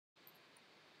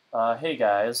Hey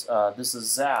guys, this is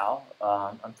Zhao.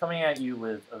 I'm coming at you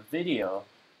with a video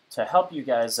to help you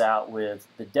guys out with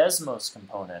the Desmos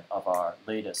component of our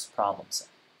latest problem set.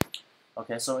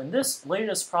 Okay, so in this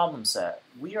latest problem set,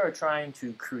 we are trying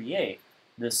to create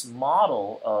this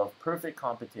model of perfect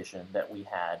competition that we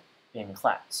had in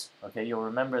class. Okay, you'll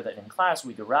remember that in class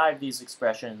we derived these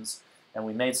expressions and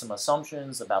we made some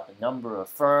assumptions about the number of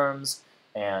firms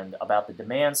and about the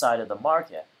demand side of the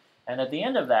market. And at the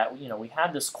end of that, we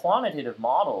had this quantitative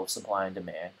model of supply and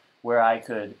demand where I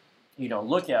could,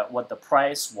 look at what the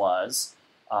price was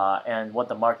and what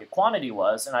the market quantity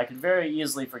was, and I could very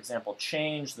easily, for example,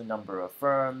 change the number of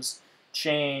firms,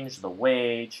 change the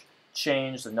wage,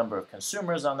 change the number of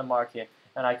consumers on the market,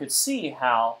 and I could see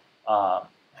how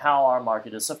our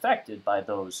market is affected by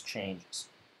those changes.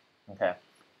 Okay.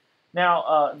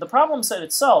 Now, the problem set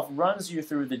itself runs you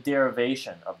through the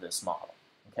derivation of this model.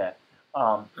 Okay.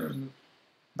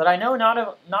 But I know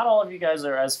not all of you guys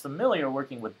are as familiar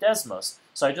working with Desmos,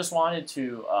 so I just wanted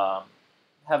to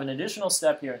have an additional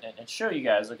step here and show you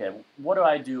guys, okay, what do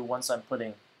I do once I'm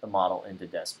putting the model into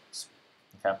Desmos?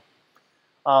 Okay.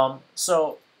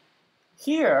 So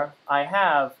here I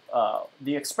have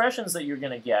the expressions that you're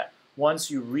going to get once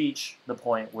you reach the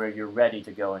point where you're ready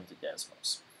to go into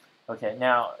Desmos. Okay,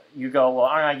 now you go, well,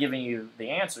 aren't I giving you the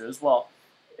answers? Well,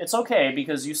 it's okay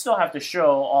because you still have to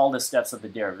show all the steps of the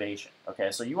derivation. Okay,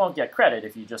 so you won't get credit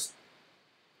if you just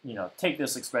take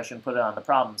this expression, put it on the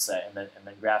problem set, and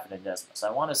then graph it in Desmos. I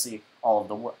want to see all of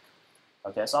the work.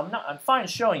 Okay, so I'm fine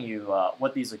showing you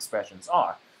what these expressions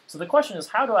are. So the question is,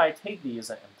 how do I take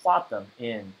these and plot them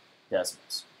in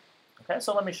Desmos? Okay,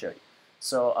 so let me show you.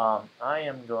 So I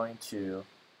am going to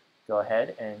go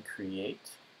ahead and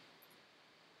create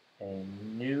a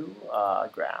new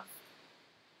graph.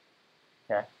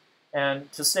 Okay, and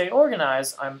to stay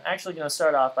organized, I'm actually going to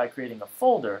start off by creating a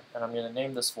folder, and I'm going to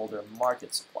name this folder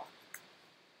Market Supply.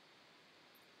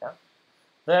 Okay.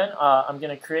 Then I'm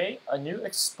going to create a new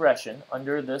expression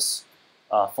under this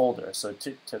folder. So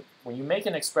when you make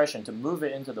an expression, to move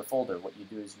it into the folder, what you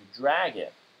do is you drag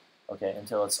it, okay,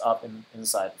 until it's up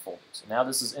inside the folder. So now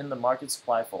this is in the Market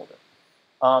Supply folder.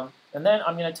 And then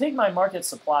I'm going to take my market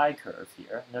supply curve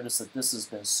here. Notice that this has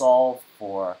been solved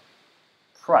for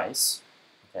price.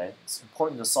 Okay, it's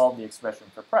important to solve the expression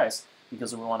for price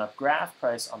because we want to graph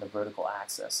price on the vertical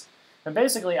axis. And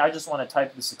basically, I just want to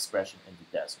type this expression into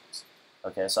Desmos.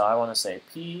 Okay, so I want to say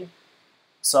P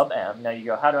sub m. Now you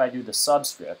go, how do I do the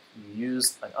subscript? You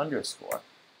use an underscore.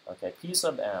 Okay, P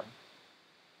sub m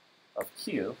of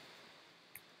Q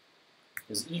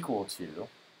is equal to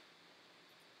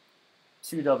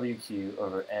 2WQ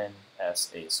over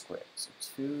NSA squared. So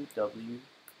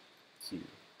 2WQ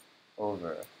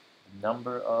over the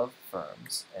number of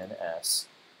firms, NS,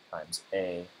 times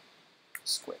A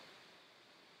squared.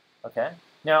 Okay?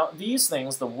 Now, these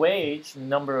things, the wage,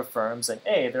 number of firms, and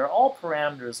A, they're all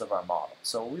parameters of our model.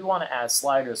 So we want to add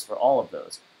sliders for all of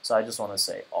those. So I just want to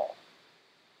say all.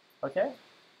 Okay?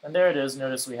 And there it is.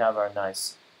 Notice we have our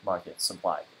nice market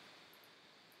supply.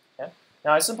 Okay?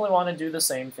 Now, I simply want to do the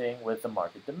same thing with the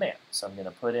market demand. So I'm going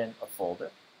to put in a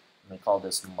folder. I'm going to call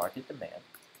this market demand.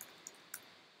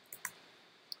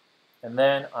 And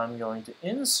then I'm going to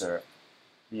insert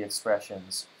the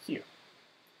expressions here.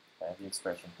 Okay, the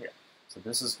expression here. So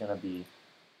this is going to be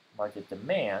market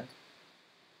demand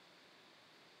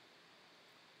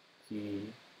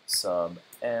P sub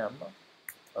m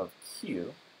of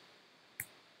Q.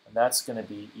 And that's going to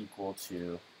be equal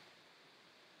to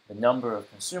the number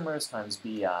of consumers times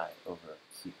BI over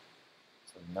Q.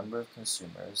 So the number of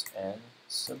consumers, N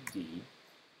sub D,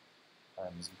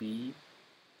 times BI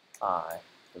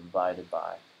divided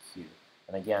by Q.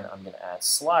 And again, I'm going to add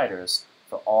sliders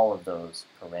for all of those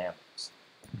parameters.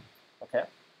 Okay?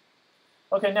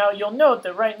 Okay, now you'll note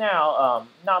that right now,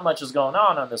 not much is going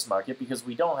on this market because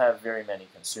we don't have very many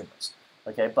consumers.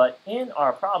 Okay, but in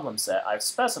our problem set, I've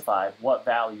specified what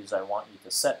values I want you to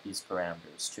set these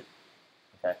parameters to.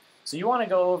 Okay, so you want to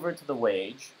go over to the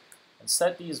wage and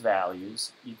set these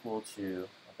values equal to,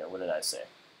 okay, what did I say?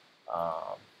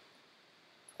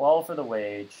 12 for the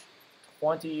wage,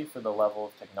 20 for the level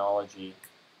of technology,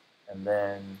 and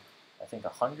then I think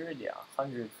 100, yeah,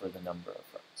 100 for the number of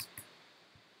firms.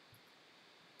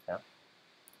 Yeah.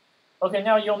 Okay,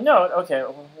 now you'll note, okay,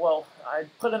 well, I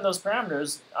put in those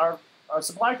parameters, our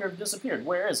supply curve disappeared.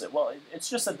 Where is it? Well, it's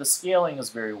just that the scaling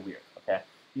is very weird, okay?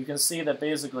 You can see that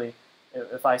basically,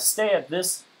 if I stay at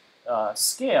this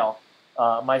scale,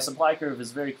 my supply curve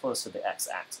is very close to the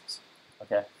x-axis,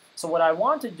 okay? So what I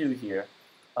want to do here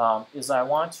is I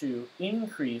want to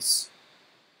increase,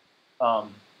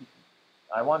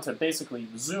 I want to basically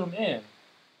zoom in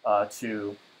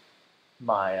to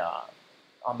my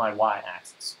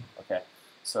y-axis. Okay,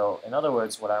 so in other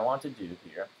words, what I want to do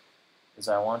here is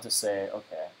I want to say,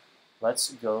 okay,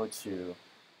 let's go to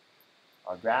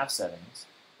our graph settings.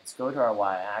 Let's go to our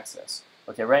y-axis.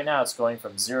 Okay, right now it's going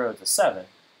from 0 to 7.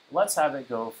 Let's have it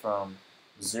go from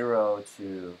 0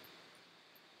 to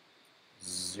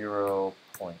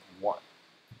 0.1.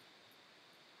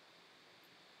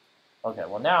 Okay,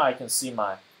 well now I can see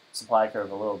my supply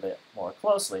curve a little bit more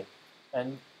closely,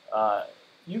 and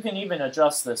you can even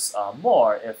adjust this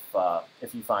more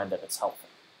if you find that it's helpful.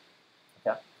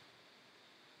 Okay.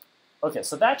 Okay,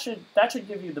 so that should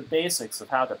give you the basics of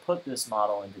how to put this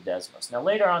model into Desmos. Now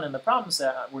later on in the problem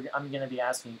set, I'm going to be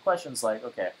asking you questions like,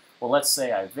 okay, well let's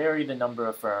say I vary the number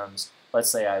of firms,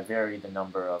 let's say I vary the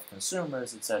number of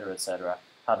consumers, etc., etc.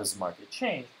 How does the market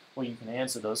change? Well, you can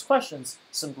answer those questions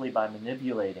simply by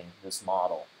manipulating this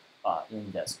model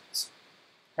in Desmos.